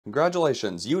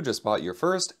Congratulations, you just bought your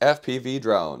first FPV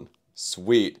drone.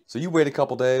 Sweet. So you wait a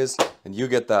couple days and you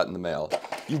get that in the mail.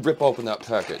 You rip open that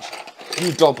package.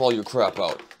 You dump all your crap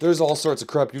out. There's all sorts of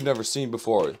crap you've never seen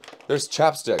before. There's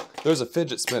chapstick. There's a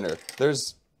fidget spinner.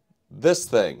 There's this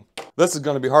thing. This is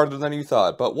going to be harder than you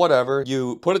thought, but whatever.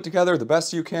 You put it together the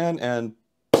best you can and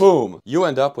boom! You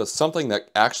end up with something that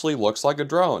actually looks like a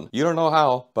drone. You don't know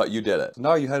how, but you did it. So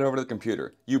now you head over to the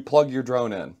computer, you plug your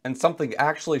drone in, and something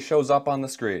actually shows up on the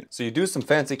screen. So you do some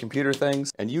fancy computer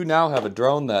things, and you now have a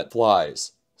drone that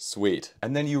flies. Sweet.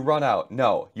 And then you run out.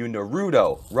 No, you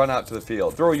Naruto run out to the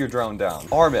field, throw your drone down,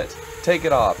 arm it, take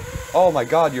it off. Oh my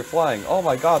god, you're flying. Oh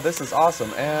my god, this is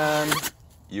awesome. And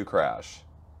you crash.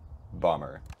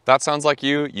 Bummer. That sounds like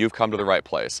you've come to the right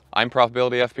place. I'm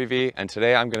PropabilityFPV, and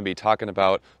today I'm going to be talking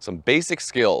about some basic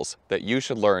skills that you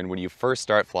should learn when you first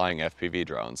start flying FPV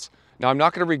drones. Now, I'm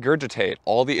not going to regurgitate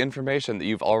all the information that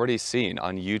you've already seen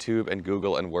on YouTube and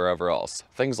Google and wherever else.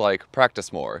 Things like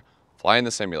practice more, fly in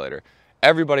the simulator.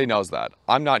 Everybody knows that.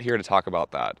 I'm not here to talk about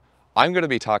that. I'm going to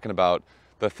be talking about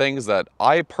the things that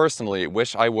I personally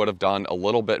wish I would have done a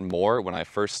little bit more when I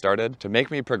first started to make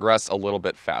me progress a little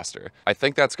bit faster. I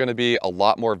think that's going to be a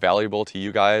lot more valuable to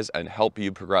you guys and help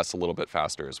you progress a little bit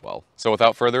faster as well. So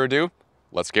without further ado,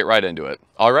 let's get right into it.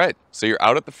 All right, so you're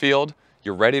out at the field,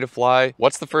 you're ready to fly.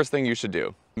 What's the first thing you should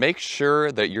do? Make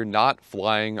sure that you're not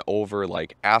flying over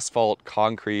like asphalt,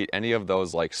 concrete, any of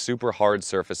those like super hard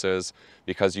surfaces,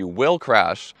 because you will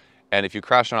crash. And if you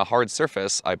crash on a hard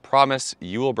surface, I promise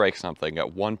you will break something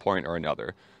at one point or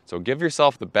another. So give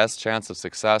yourself the best chance of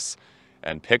success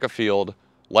and pick a field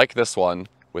like this one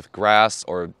with grass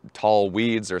or tall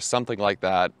weeds or something like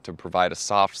that to provide a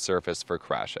soft surface for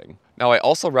crashing. Now, I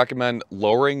also recommend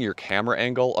lowering your camera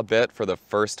angle a bit for the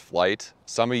first flight.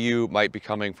 Some of you might be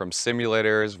coming from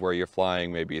simulators where you're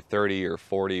flying maybe 30 or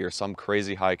 40 or some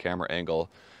crazy high camera angle.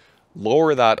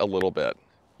 Lower that a little bit.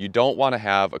 You don't want to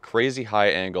have a crazy high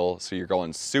angle so you're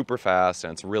going super fast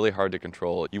and it's really hard to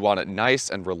control. You want it nice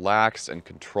and relaxed and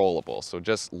controllable. So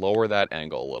just lower that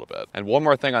angle a little bit. And one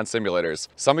more thing on simulators.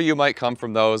 Some of you might come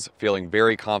from those feeling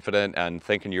very confident and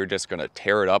thinking you're just going to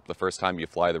tear it up the first time you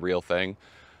fly the real thing.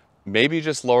 Maybe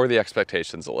just lower the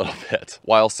expectations a little bit.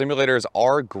 While simulators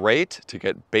are great to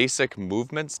get basic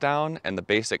movements down and the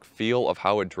basic feel of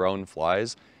how a drone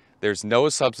flies, there's no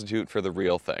substitute for the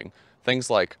real thing.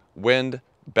 Things like wind,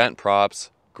 bent props,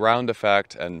 ground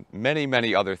effect, and many,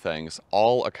 many other things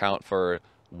all account for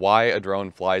why a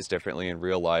drone flies differently in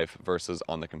real life versus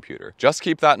on the computer. Just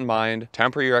keep that in mind,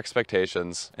 temper your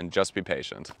expectations, and just be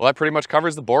patient. Well, that pretty much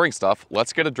covers the boring stuff.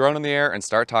 Let's get a drone in the air and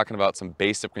start talking about some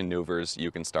basic maneuvers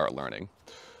you can start learning.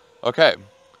 Okay,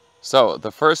 so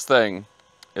the first thing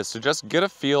is to just get a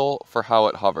feel for how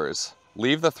it hovers.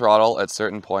 Leave the throttle at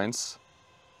certain points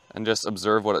and just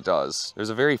observe what it does. There's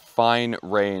a very fine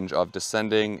range of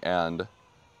descending and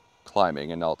climbing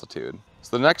in altitude.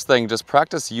 So the next thing, just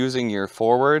practice using your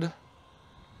forward,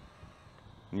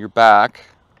 and your back,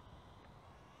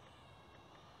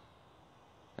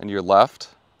 and your left,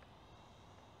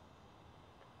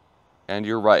 and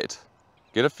your right.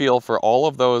 Get a feel for all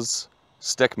of those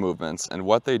stick movements and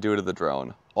what they do to the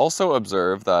drone. Also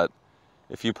observe that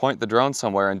if you point the drone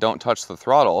somewhere and don't touch the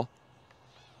throttle,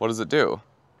 what does it do?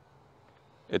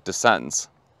 It descends.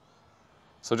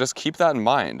 So just keep that in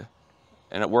mind.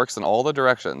 And it works in all the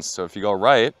directions. So if you go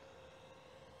right,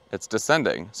 it's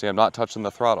descending. See, I'm not touching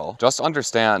the throttle. Just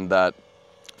understand that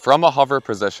from a hover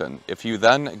position, if you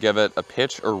then give it a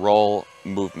pitch or roll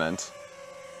movement,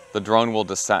 the drone will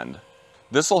descend.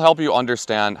 This will help you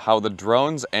understand how the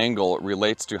drone's angle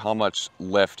relates to how much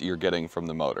lift you're getting from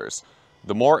the motors.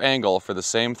 The more angle for the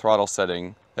same throttle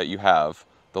setting that you have,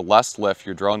 the less lift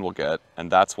your drone will get, and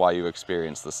that's why you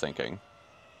experience the sinking.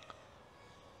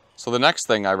 So the next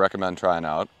thing I recommend trying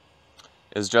out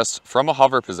is just from a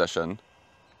hover position,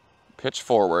 pitch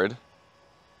forward,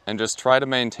 and just try to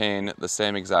maintain the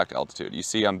same exact altitude. You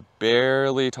see I'm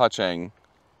barely touching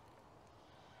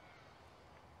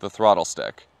the throttle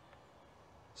stick.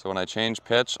 So when I change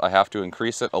pitch, I have to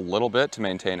increase it a little bit to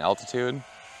maintain altitude.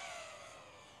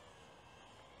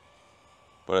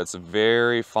 But it's a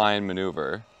very fine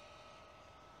maneuver.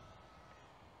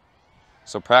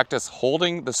 So practice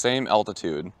holding the same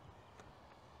altitude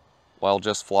while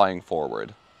just flying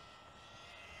forward.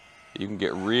 You can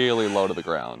get really low to the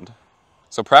ground.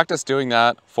 So practice doing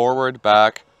that forward,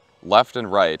 back, left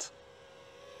and right,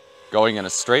 going in a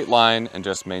straight line and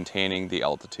just maintaining the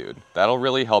altitude. That'll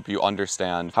really help you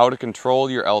understand how to control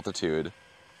your altitude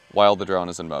while the drone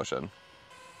is in motion.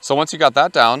 So once you got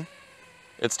that down,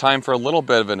 it's time for a little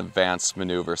bit of an advanced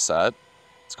maneuver set.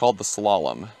 It's called the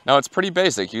Slalom. Now it's pretty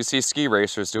basic. You see ski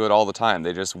racers do it all the time.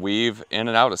 They just weave in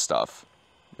and out of stuff.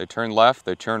 They turn left,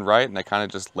 they turn right, and they kind of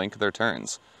just link their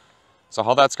turns. So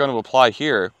how that's going to apply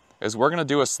here is we're going to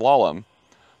do a slalom,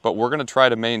 but we're going to try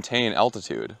to maintain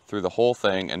altitude through the whole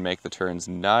thing and make the turns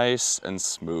nice and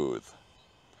smooth.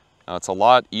 Now it's a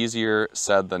lot easier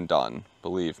said than done,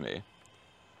 believe me.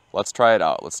 Let's try it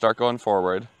out. Let's start going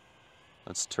forward.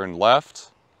 Let's turn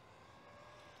left,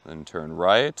 then turn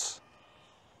right.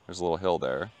 There's a little hill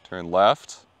there. Turn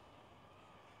left,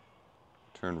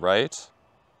 turn right,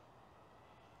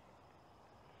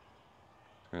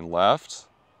 turn left,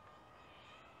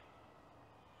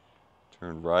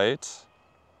 turn right.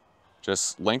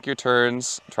 Just link your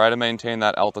turns, try to maintain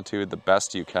that altitude the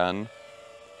best you can.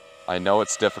 I know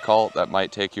it's difficult, that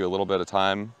might take you a little bit of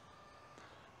time,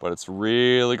 but it's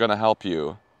really going to help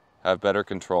you have better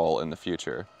control in the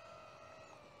future.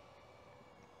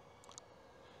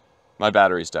 My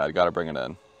battery's dead, gotta bring it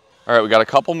in. All right, we got a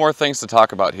couple more things to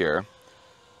talk about here.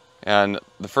 And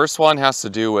the first one has to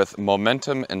do with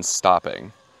momentum and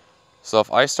stopping. So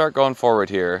if I start going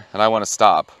forward here and I wanna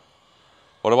stop,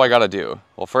 what do I gotta do?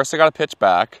 Well, first I gotta pitch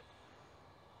back,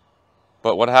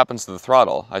 but what happens to the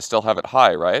throttle? I still have it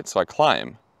high, right? So I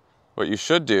climb. What you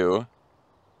should do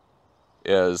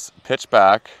is pitch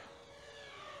back,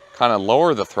 kind of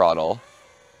lower the throttle,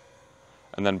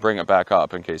 and then bring it back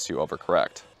up in case you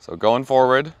overcorrect. So going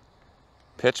forward,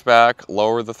 pitch back,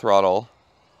 lower the throttle,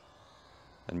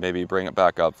 and maybe bring it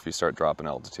back up if you start dropping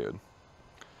altitude.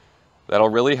 That'll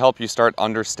really help you start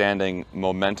understanding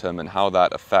momentum and how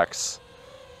that affects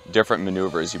different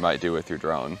maneuvers you might do with your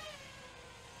drone.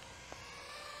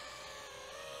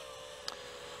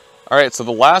 All right, so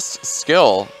the last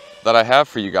skill that I have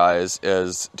for you guys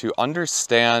is to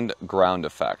understand ground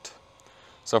effect.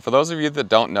 So for those of you that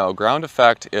don't know, ground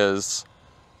effect is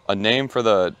a name for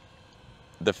the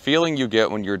feeling you get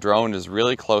when your drone is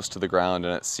really close to the ground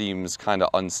and it seems kind of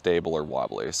unstable or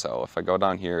wobbly. So if I go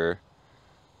down here,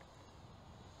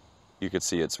 you can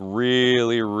see it's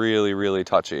really, really, really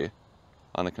touchy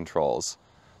on the controls.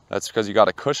 That's because you got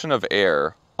a cushion of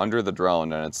air under the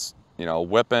drone and it's, you know,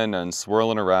 whipping and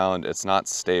swirling around. It's not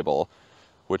stable,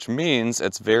 which means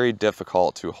it's very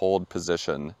difficult to hold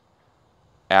position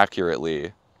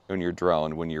accurately in your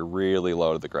drone when you're really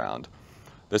low to the ground.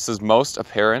 This is most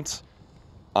apparent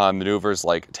on maneuvers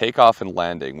like takeoff and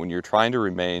landing when you're trying to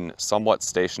remain somewhat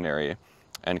stationary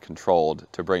and controlled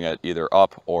to bring it either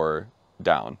up or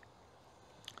down.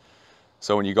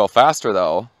 So when you go faster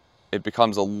though, it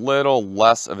becomes a little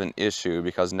less of an issue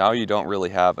because now you don't really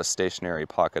have a stationary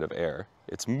pocket of air.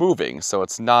 It's moving, so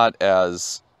it's not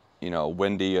as, you know,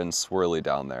 windy and swirly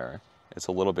down there. It's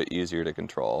a little bit easier to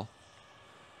control.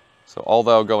 So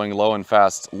although going low and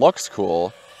fast looks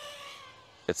cool,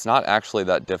 it's not actually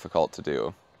that difficult to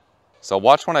do. So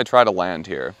watch when I try to land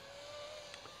here.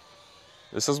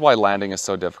 This is why landing is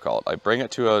so difficult. I bring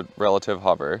it to a relative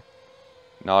hover.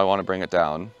 Now I want to bring it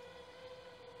down.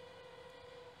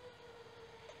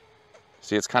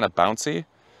 See, it's kind of bouncy.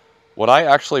 What I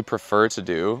actually prefer to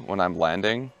do when I'm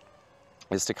landing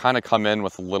is to kind of come in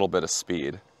with a little bit of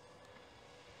speed.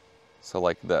 So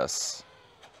like this.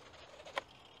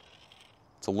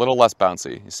 It's a little less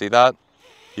bouncy. You see that?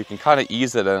 You can kind of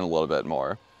ease it in a little bit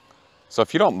more. So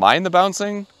if you don't mind the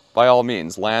bouncing, by all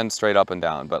means, land straight up and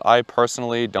down. But I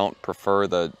personally don't prefer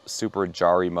the super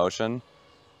jarry motion.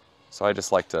 So I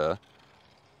just like to,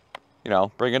 you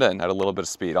know, bring it in at a little bit of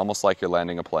speed, almost like you're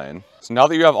landing a plane. So now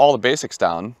that you have all the basics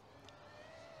down,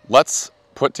 let's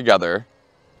put together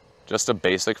just a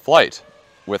basic flight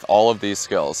with all of these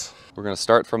skills. We're going to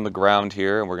start from the ground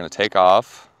here and we're going to take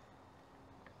off.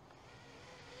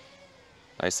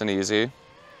 Nice and easy.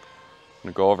 I'm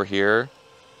going to go over here.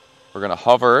 We're going to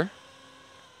hover.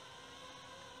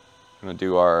 I'm going to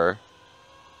do our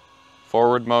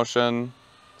forward motion,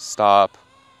 stop,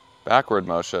 backward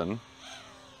motion,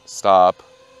 stop.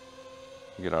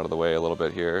 Get out of the way a little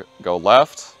bit here. Go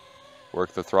left,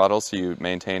 work the throttle so you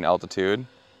maintain altitude.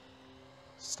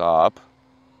 Stop.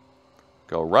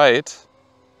 Go right,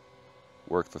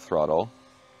 work the throttle.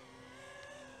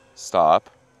 Stop.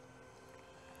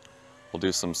 We'll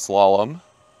do some slalom.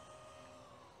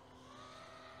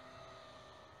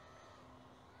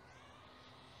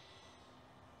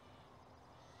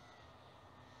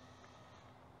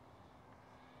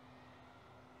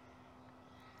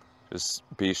 Just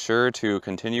be sure to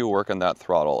continue working that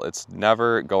throttle. It's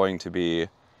never going to be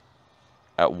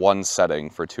at one setting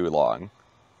for too long.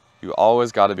 You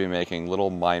always got to be making little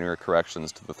minor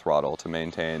corrections to the throttle to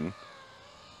maintain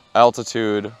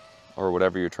altitude or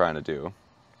whatever you're trying to do.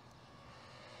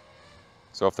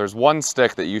 So if there's one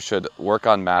stick that you should work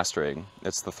on mastering,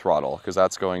 it's the throttle, because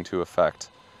that's going to affect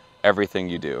everything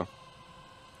you do.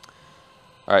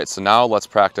 All right, so now let's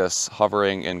practice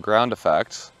hovering in ground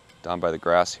effect down by the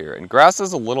grass here. And grass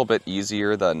is a little bit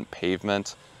easier than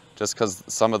pavement, just because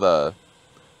some of the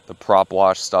prop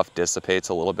wash stuff dissipates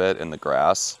a little bit in the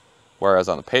grass, whereas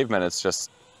on the pavement it's just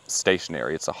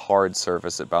stationary. It's a hard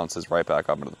surface, it bounces right back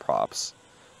up into the props.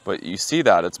 But you see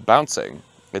that, it's bouncing.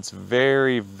 It's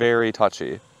very, very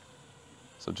touchy.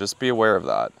 So just be aware of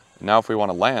that. Now if we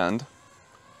want to land,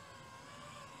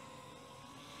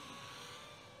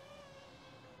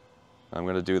 I'm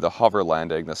going to do the hover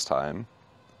landing this time.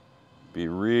 Be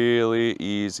really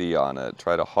easy on it.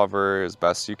 Try to hover as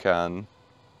best you can.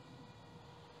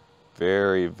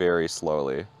 Very, very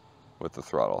slowly with the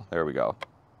throttle. There we go.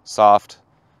 Soft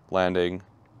landing,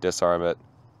 disarm it,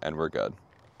 and we're good.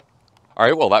 All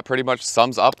right, well, that pretty much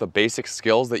sums up the basic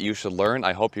skills that you should learn.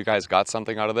 I hope you guys got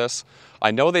something out of this.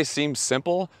 I know they seem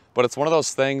simple, but it's one of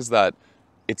those things that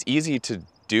it's easy to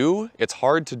do, it's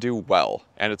hard to do well,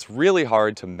 and it's really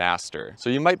hard to master. So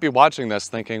you might be watching this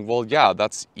thinking, well, yeah,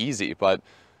 that's easy, but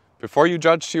before you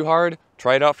judge too hard,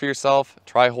 try it out for yourself,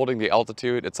 try holding the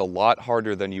altitude. It's a lot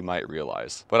harder than you might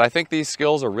realize. But I think these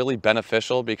skills are really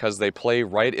beneficial because they play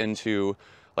right into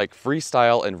like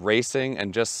freestyle and racing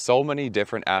and just so many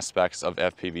different aspects of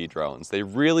FPV drones. They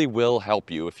really will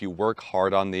help you if you work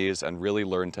hard on these and really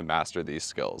learn to master these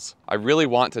skills. I really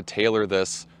want to tailor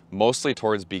this mostly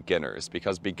towards beginners,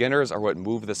 because beginners are what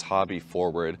move this hobby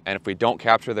forward, and if we don't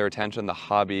capture their attention, the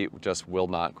hobby just will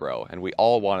not grow, and we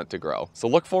all want it to grow. So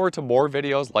look forward to more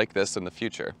videos like this in the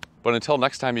future. But until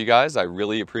next time, you guys, I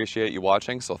really appreciate you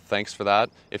watching, so thanks for that.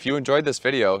 If you enjoyed this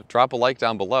video, drop a like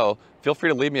down below, feel free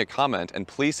to leave me a comment, and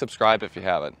please subscribe if you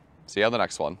haven't. See you on the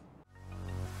next one.